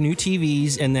and buy new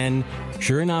TVs, and then,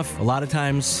 sure enough, a lot of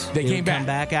times they would come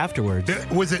back afterwards.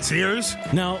 Was it Sears?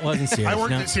 No, it wasn't Sears. I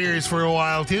worked at Sears for a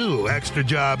while, too. Extra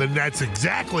job, and that's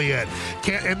exactly it.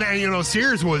 And then,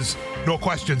 Sears was no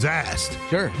questions asked.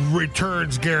 Sure.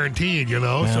 Returns guaranteed,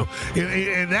 So,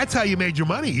 and that's how you made your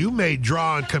money. You made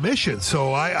draw on commission.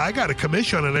 So I got a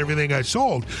commission on everything I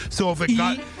sold. So if it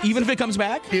even if it comes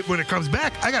back? When it comes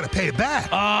back, I got to pay it back.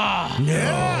 No.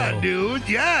 Yeah, dude.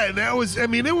 Yeah, and that was,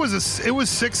 it was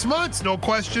 6 months, no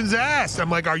questions asked. I'm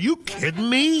like, are you kidding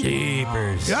me?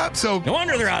 Jeepers. Yep. So no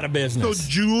wonder they're out of business. So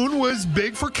June was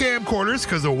big for camcorders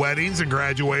because of weddings and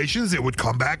graduations. It would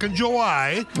come back in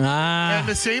July. And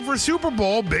the same for Super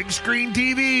Bowl, big screen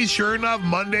TVs. Sure enough,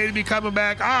 Monday to be coming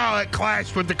back. Oh, it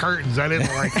clashed with the curtains. I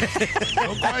didn't like it.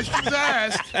 No questions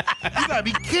asked. You gotta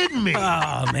be kidding me.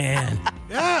 Oh, man.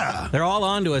 Yeah. They're all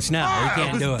on to us now. We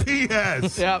can't do it.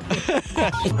 P.S. Yep.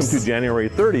 Welcome to January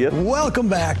 30th. Welcome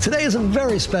back. Today is a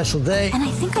very special day. And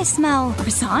I think I smell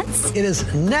croissants. It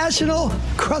is National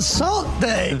Croissant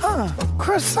Day.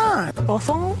 Croissant.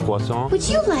 Croissant. Would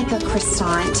you like a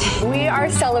croissant? We are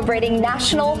celebrating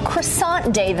National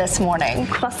Croissant Day this morning.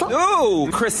 Croissant. Ooh,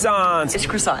 croissants. It's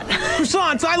croissant.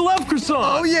 Croissants. I love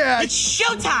croissants. Oh, yeah. It's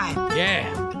showtime.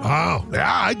 Yeah. Oh,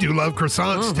 yeah, I do love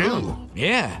croissants, too.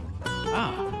 Yeah.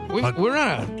 Ah, we're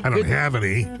not I don't have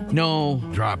any. No.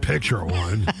 Draw a picture of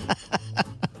one.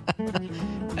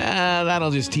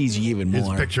 That'll just tease you even more.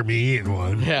 Just picture me eating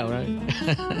one. Yeah,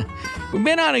 right. We've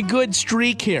been on a good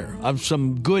streak here of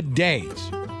some good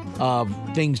days of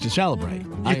things to celebrate.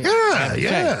 I have to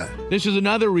say. This is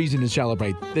another reason to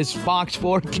celebrate. This Fox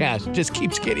forecast just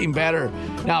keeps getting better.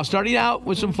 Now, starting out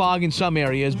with some fog in some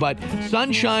areas, but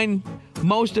sunshine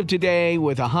most of today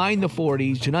with a high in the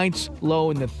 40s. Tonight's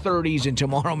low in the 30s, and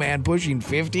tomorrow, man, pushing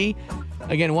 50.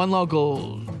 Again, one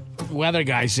local weather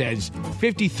guy says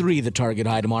 53 the target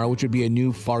high tomorrow, which would be a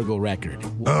new Fargo record.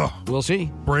 Oh, we'll see.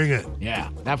 Bring it. Yeah.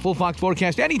 That full Fox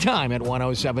forecast anytime at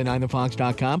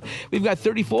 1079thefox.com. We've got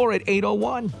 34 at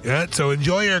 8:01. Yeah, so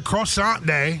enjoy your croissant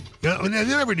day. They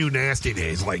never do nasty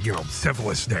days like,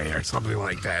 syphilis day or something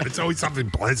like that. It's always something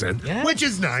pleasant, which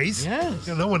is nice. Yes.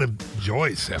 No one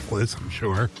enjoys syphilis, I'm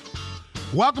sure.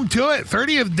 Welcome to it.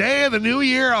 30th day of the new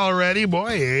year already.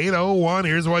 Boy, 8:01.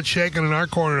 Here's what's shaking in our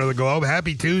corner of the globe.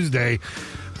 Happy Tuesday.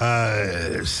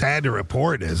 Sad to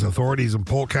report as authorities in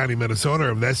Polk County, Minnesota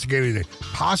are investigating a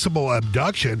possible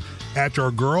abduction after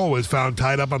a girl was found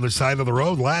tied up on the side of the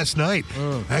road last night.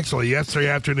 Actually, yesterday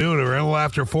afternoon, around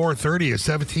after 4:30, a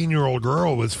 17-year-old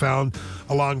girl was found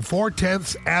along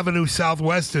 410th Avenue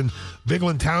Southwest in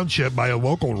Bigland Township by a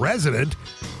local resident.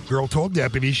 Girl told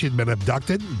deputies she'd been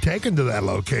abducted and taken to that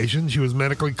location. She was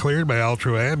medically cleared by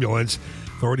Altra Ambulance.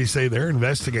 Authorities say they're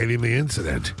investigating the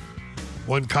incident.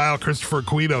 One Kyle Christopher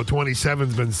Quito, 27,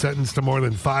 has been sentenced to more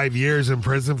than 5 years in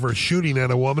prison for shooting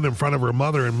at a woman in front of her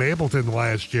mother in Mapleton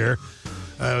last year.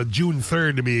 June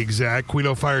 3rd, to be exact.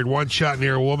 Quito fired one shot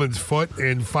near a woman's foot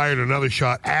and fired another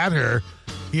shot at her.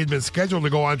 He had been scheduled to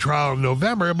go on trial in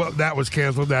November, but that was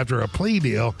canceled after a plea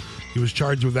deal. He was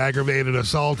charged with aggravated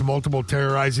assault, multiple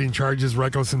terrorizing charges,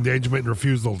 reckless endangerment, and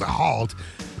refusal to halt.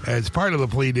 As part of the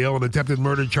plea deal, an attempted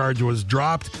murder charge was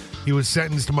dropped. He was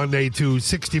sentenced Monday to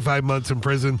 65 months in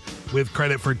prison with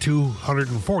credit for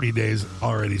 240 days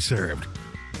already served.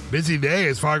 Busy day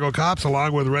as Fargo cops,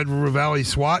 along with Red River Valley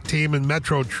SWAT team and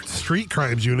Metro Street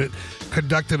Crimes Unit,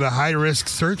 conducted a high-risk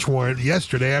search warrant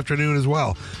yesterday afternoon as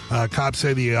well. Cops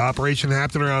say the operation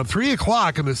happened around 3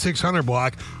 o'clock in the 600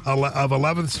 block of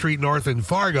 11th Street North in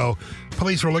Fargo.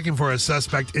 Police were looking for a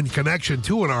suspect in connection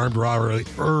to an armed robbery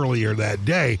earlier that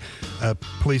day.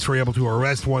 Police were able to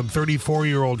arrest one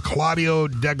 34-year-old Claudio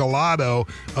Degalado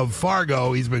of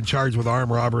Fargo. He's been charged with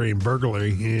armed robbery and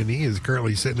burglary, and he is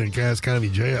currently sitting in Cass County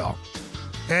Jail.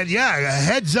 And yeah,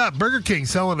 heads up, Burger King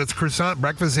selling its croissant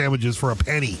breakfast sandwiches for a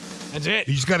penny. That's it.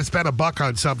 You just got to spend $1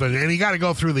 on something, and you got to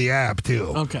go through the app,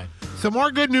 too. Okay. Some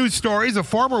more good news stories. A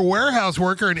former warehouse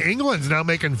worker in England is now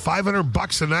making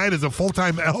 $500 a night as a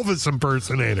full-time Elvis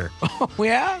impersonator. Oh,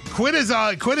 yeah? Quit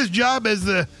his job as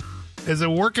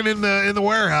working in the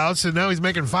warehouse, and now he's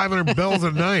making $500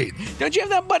 a night. Don't you have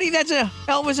that buddy that's a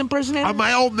Elvis impersonator?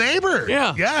 My old neighbor.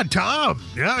 Yeah, Tom.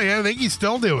 Yeah, I think he's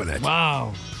still doing it.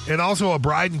 Wow. And also a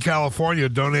bride in California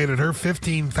donated her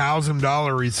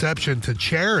 $15,000 reception to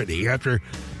charity after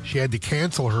she had to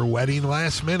cancel her wedding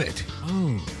last minute.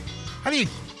 Oh. How do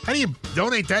you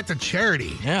donate that to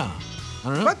charity? Yeah. I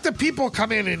don't know. Let the people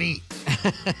come in and eat.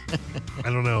 I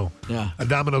don't know. Yeah. A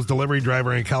Domino's delivery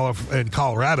driver in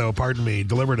Colorado,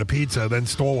 delivered a pizza, then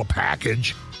stole a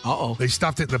package. Uh-oh. They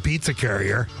stuffed it in the pizza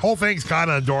carrier. Whole thing's caught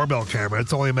on doorbell camera.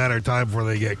 It's only a matter of time before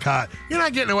they get caught. You're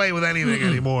not getting away with anything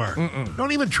anymore.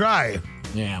 Don't even try.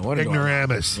 Yeah, what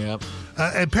ignoramus. Yep.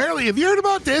 Apparently, have you heard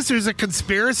about this? There's a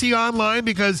conspiracy online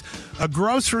because a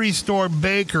grocery store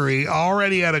bakery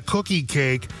already had a cookie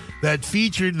cake that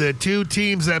featured the two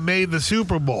teams that made the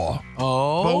Super Bowl.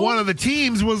 Oh. But one of the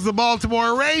teams was the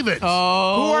Baltimore Ravens, who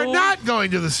are not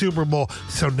going to the Super Bowl.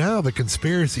 So now the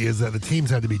conspiracy is that the teams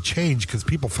had to be changed because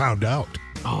people found out.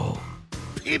 Oh.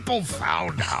 People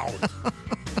found out.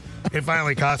 And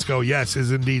finally, Costco, yes,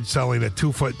 is indeed selling a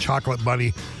 2-foot chocolate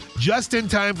bunny just in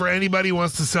time for anybody who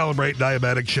wants to celebrate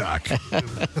diabetic shock.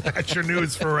 That's your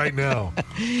news for right now.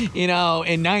 You know,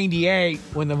 in 98,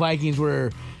 when the Vikings were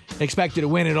expected to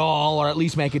win it all, or at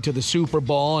least make it to the Super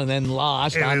Bowl, and then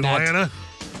lost in on Atlanta.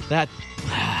 That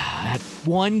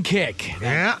one kick.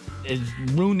 Yeah.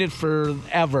 ruined it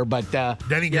forever. But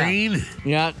Denny Green?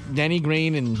 Yeah, Denny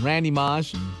Green and Randy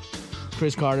Moss and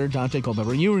Chris Carter, Dante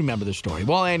Culpepper. You remember the story.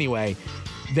 Well, anyway,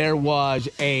 there was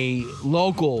a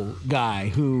local guy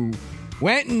who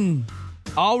went and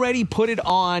already put it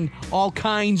on all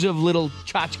kinds of little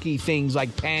tchotchke things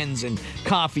like pens and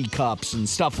coffee cups and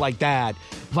stuff like that.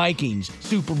 Vikings,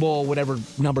 Super Bowl, whatever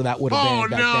number that would have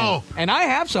been back then. And I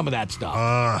have some of that stuff.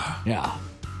 Yeah.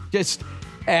 Just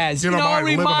as, a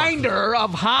reminder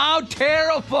of how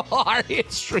terrible our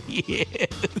history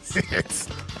is. It's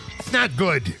not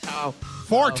good. Oh.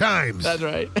 4 times. That's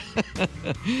right.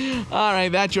 All right,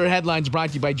 that's your headlines brought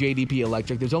to you by JDP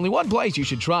Electric. There's only one place you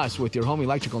should trust with your home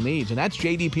electrical needs, and that's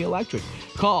JDP Electric.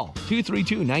 Call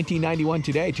 232-1991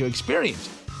 today to experience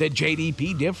the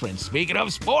JDP difference. Speaking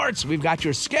of sports, we've got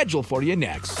your schedule for you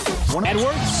next.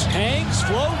 Edwards hangs,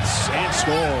 floats, and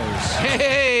scores.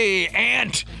 Hey,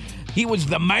 Ant. He was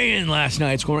the man last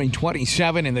night, scoring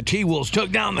 27, and the T-Wolves took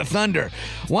down the Thunder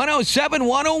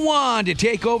 107-101 to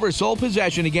take over sole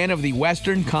possession again of the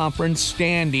Western Conference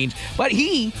standings. But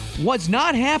he was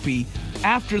not happy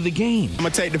after the game. I'm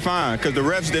going to take the fine because the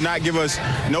refs did not give us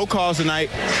no calls tonight.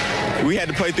 We had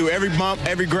to play through every bump,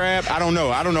 every grab. I don't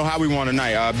know how we won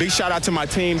tonight. Big shout out to my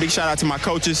team. Big shout out to my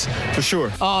coaches, for sure.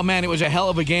 Oh, man, it was a hell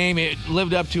of a game. It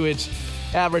lived up to its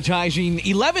advertising.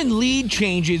 11 lead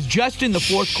changes just in the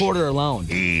fourth quarter alone.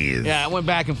 Jeez. Yeah, it went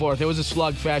back and forth. It was a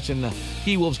slugfest, and the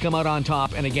T-Wolves come out on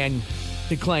top and again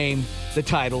to claim the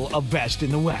title of best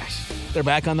in the West. They're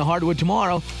back on the hardwood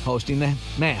tomorrow, hosting the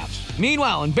Mavs.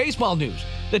 Meanwhile, in baseball news,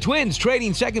 the Twins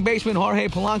trading second baseman Jorge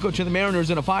Polanco to the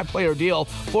Mariners in a 5-player deal.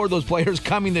 4 of those players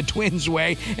coming the Twins'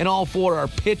 way, and all 4 are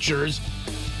pitchers.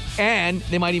 And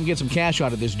they might even get some cash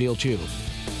out of this deal, too.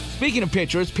 Speaking of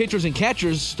pitchers and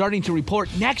catchers starting to report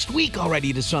next week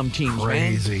already to some teams.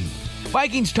 Crazy. Man.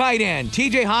 Vikings tight end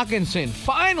TJ Hawkinson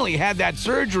finally had that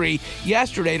surgery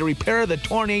yesterday to repair the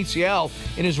torn ACL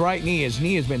in his right knee. His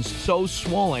knee has been so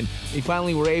swollen. They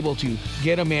finally were able to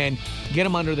get him in, get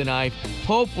him under the knife.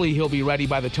 Hopefully he'll be ready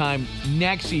by the time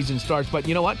next season starts. But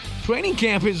you know what? Training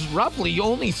camp is roughly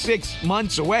only 6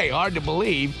 months away. Hard to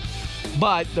believe.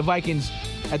 But the Vikings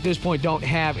at this point don't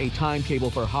have a timetable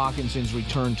for Hawkinson's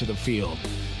return to the field.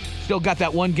 Still got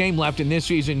that 1 game left in this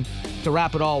season to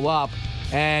wrap it all up.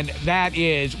 And that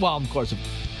is, well, of course,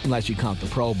 unless you count the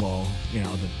Pro Bowl, the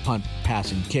punt,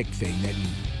 pass, and kick thing that you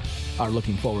are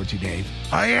looking forward to, Dave.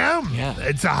 I am. Yeah.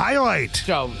 It's a highlight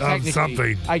of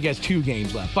something. I guess 2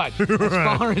 games left. But as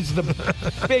far as the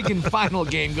big and final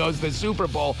game goes, the Super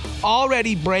Bowl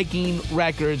already breaking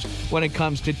records when it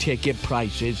comes to ticket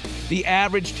prices. The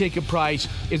average ticket price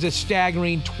is a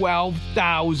staggering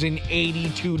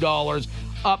 $12,082,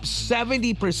 up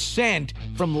 70%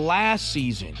 from last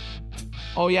season.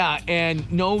 Oh, yeah, and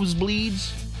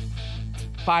nosebleeds,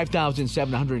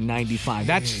 $5,795.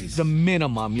 That's the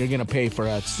minimum you're going to pay for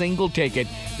a single ticket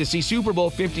to see Super Bowl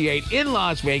 58 in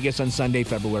Las Vegas on Sunday,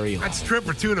 February 11th. That's a trip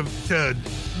or 2 to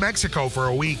Mexico for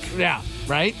a week. Yeah,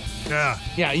 right? Yeah.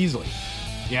 Yeah, easily.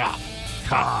 Yeah.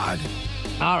 God.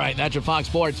 All right, that's your Fox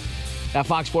Sports. That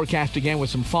Fox forecast again with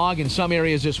some fog in some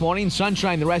areas this morning.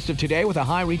 Sunshine the rest of today with a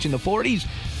high reaching the 40s,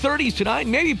 30s tonight,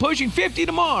 maybe pushing 50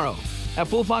 tomorrow. That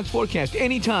full Fox forecast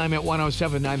anytime at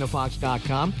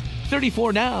 1079thefox.com.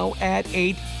 34 now at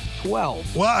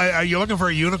 812. Well, are you looking for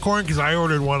a unicorn? Because I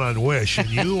ordered one on Wish, and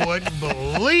you wouldn't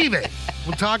believe it.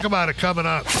 We'll talk about it coming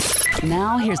up.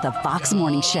 Now here's the Fox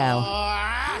Morning Show.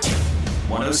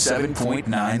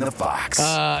 107.9 The Fox.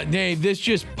 Dave, this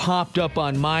just popped up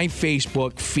on my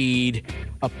Facebook feed.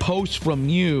 A post from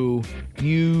you.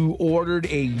 You ordered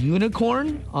a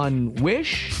unicorn on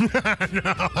Wish?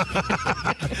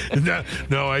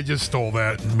 No, I just stole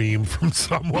that meme from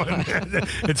someone.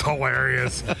 It's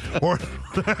hilarious. Or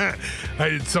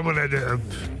someone had to,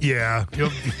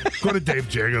 you'll go to Dave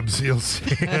Jacobs. You'll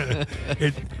see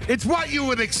it's what you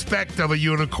would expect of a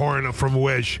unicorn from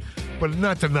Wish. But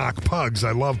not to knock pugs.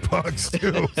 I love pugs,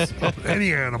 too. So,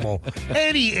 any animal.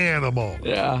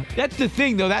 Yeah. That's the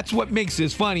thing, though. That's what makes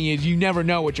this funny is you never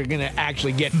know what you're going to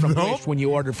actually get from Wish when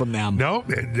you order from them. Nope.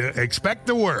 Expect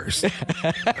the worst. I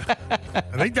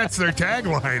think that's their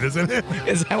tagline, isn't it?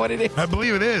 Is that what it is? I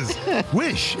believe it is.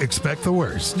 Wish, expect the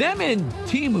worst. Them and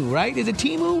Temu, right? Is it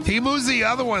Temu? Temu's the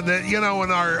other one that, when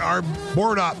our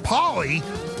board op Polly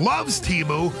loves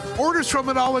Temu, orders from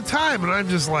it all the time. And I'm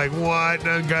just like, what? And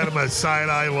I got him a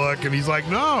side-eye look, and he's like,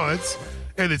 no, it's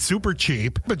super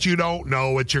cheap, but you don't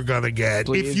know what you're going to get.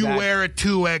 If you wear a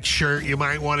 2X shirt, you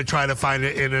might want to try to find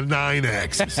it in a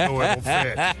 9X so it'll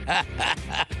fit.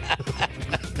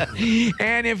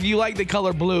 And if you like the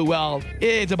color blue, well,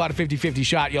 it's about a 50-50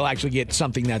 shot. You'll actually get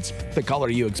something that's the color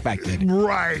you expected.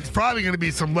 Right. It's probably going to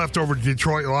be some leftover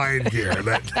Detroit Lion gear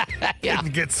that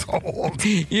didn't get sold.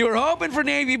 You were hoping for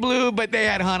navy blue, but they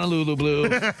had Honolulu blue.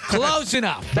 Close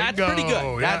enough. That's pretty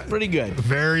good. That's pretty good.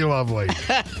 Very lovely.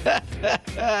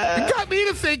 It got me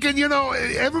to thinking,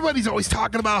 everybody's always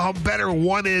talking about how better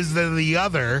one is than the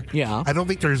other. Yeah. I don't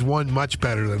think there's one much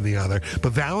better than the other.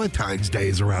 But Valentine's Day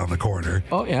is around the corner.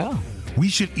 Oh, yeah. We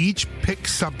should each pick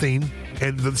something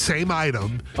and the same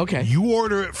item. Okay. You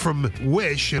order it from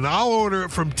Wish, and I'll order it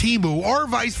from Temu, or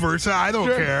vice versa. I don't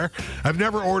care. I've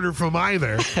never ordered from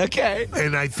either. Okay.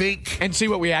 And I think... And see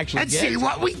what we actually get. And see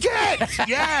what we get.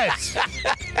 Yes.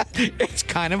 It's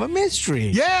kind of a mystery.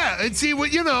 Yeah, and see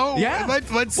what, Yeah.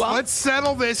 Let's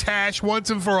settle this hash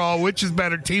once and for all. Which is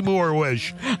better, Temu or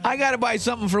Wish? I got to buy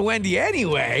something for Wendy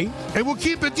anyway. And we'll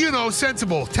keep it,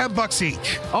 sensible. $10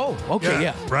 each. Oh, okay,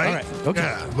 yeah. Right? All right, okay.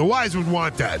 Yeah, the wise would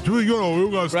want that. We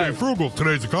got to stay frugal in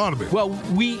today's economy. Well,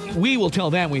 we will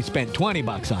tell them we spent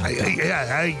 $20 on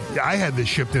it. I had this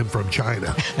shipped in from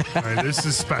China. All right, this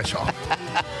is special.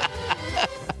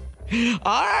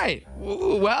 All right.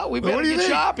 Well, we better get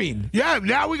shopping. Yeah,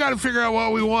 now we got to figure out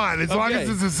what we want. As long as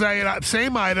it's the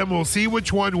same item, we'll see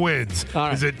which one wins. All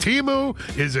right. Is it Temu?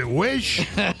 Is it Wish?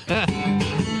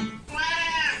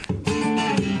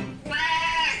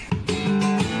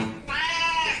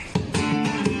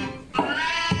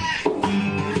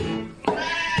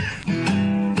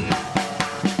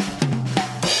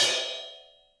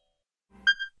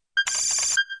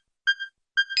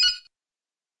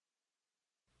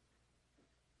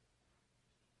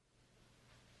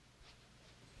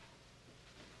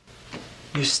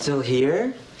 You're still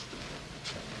here?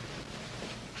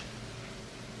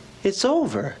 It's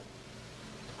over.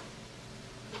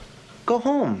 Go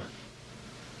home.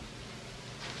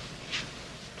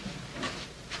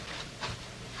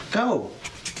 Go.